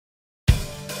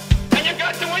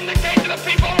got to indicate to the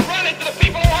people who run it, to the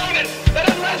people who own it, that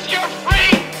unless you're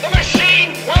free, the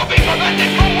machine will be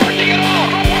prevented from working at all.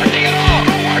 From working at all.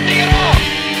 From working at all.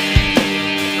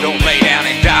 Don't lay down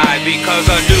and die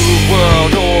because a new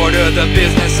world order, the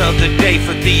business of the day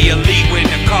for the elite when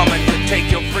they're coming to take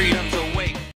your freedoms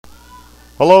away.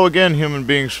 Hello again, human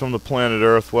beings from the planet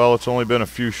Earth. Well, it's only been a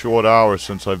few short hours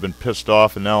since I've been pissed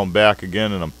off, and now I'm back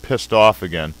again, and I'm pissed off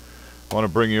again. I want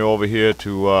to bring you over here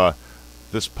to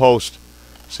this post.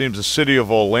 Seems the city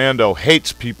of Orlando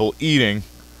hates people eating.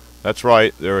 That's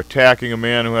right, they're attacking a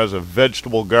man who has a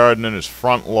vegetable garden in his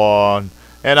front lawn.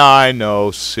 And I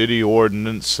know city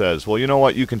ordinance says, well, you know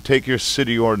what? You can take your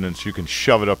city ordinance, you can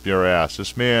shove it up your ass.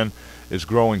 This man is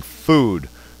growing food.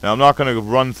 Now, I'm not going to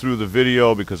run through the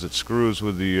video because it screws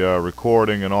with the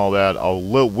recording and all that.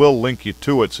 We'll link you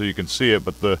to it so you can see it.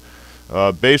 But the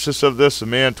basis of this, a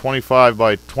man 25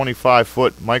 by 25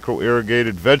 foot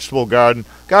micro-irrigated vegetable garden.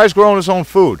 Guy's growing his own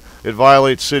food. It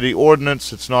violates city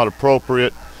ordinance. It's not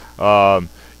appropriate.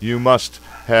 You must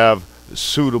have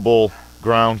suitable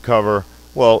ground cover.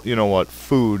 Well, you know what?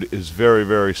 Food is very,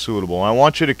 very suitable. I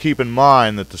want you to keep in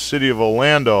mind that the city of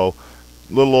Orlando,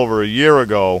 a little over a year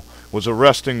ago, was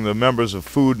arresting the members of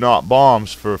Food Not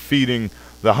Bombs for feeding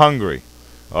the hungry.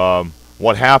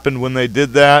 What happened when they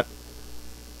did that?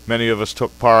 Many of us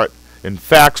took part in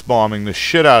fax bombing the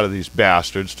shit out of these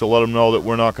bastards to let them know that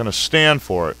we're not going to stand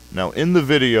for it. Now, in the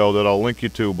video that I'll link you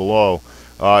to below,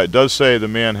 it does say the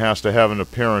man has to have an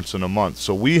appearance in a month.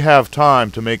 So we have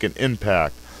time to make an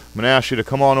impact. I'm going to ask you to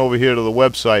come on over here to the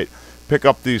website, pick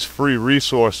up these free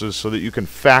resources so that you can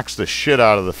fax the shit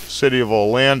out of the city of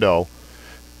Orlando.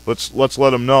 Let's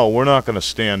let them know we're not going to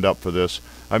stand up for this.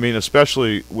 I mean,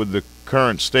 especially with the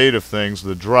current state of things,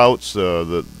 the droughts,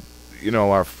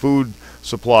 our food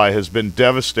supply has been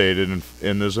devastated,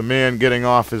 and there's a man getting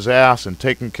off his ass and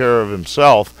taking care of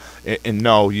himself. And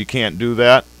no, you can't do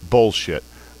that. Bullshit.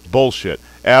 Bullshit.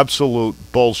 Absolute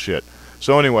bullshit.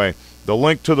 So anyway, the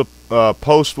link to the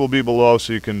post will be below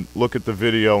so you can look at the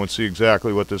video and see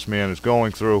exactly what this man is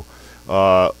going through.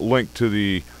 Link to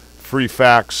the free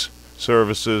fax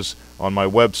services on my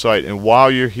website. And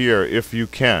while you're here, if you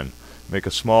can, make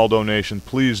a small donation.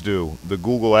 Please do. The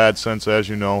Google AdSense, as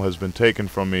you know, has been taken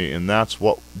from me, and that's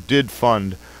what did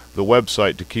fund the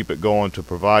website to keep it going, to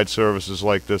provide services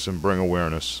like this and bring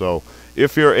awareness. So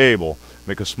if you're able,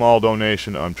 make a small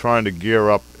donation. I'm trying to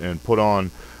gear up and put on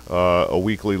a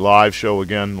weekly live show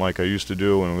again like I used to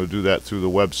do, and we'll do that through the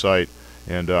website,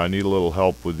 and I need a little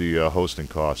help with the hosting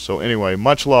costs. So anyway,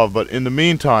 much love, but in the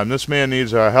meantime, this man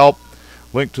needs our help.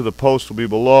 Link to the post will be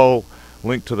below,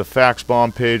 link to the fax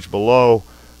bomb page below.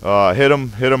 Hit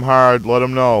him hard, let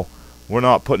him know we're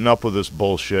not putting up with this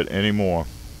bullshit anymore.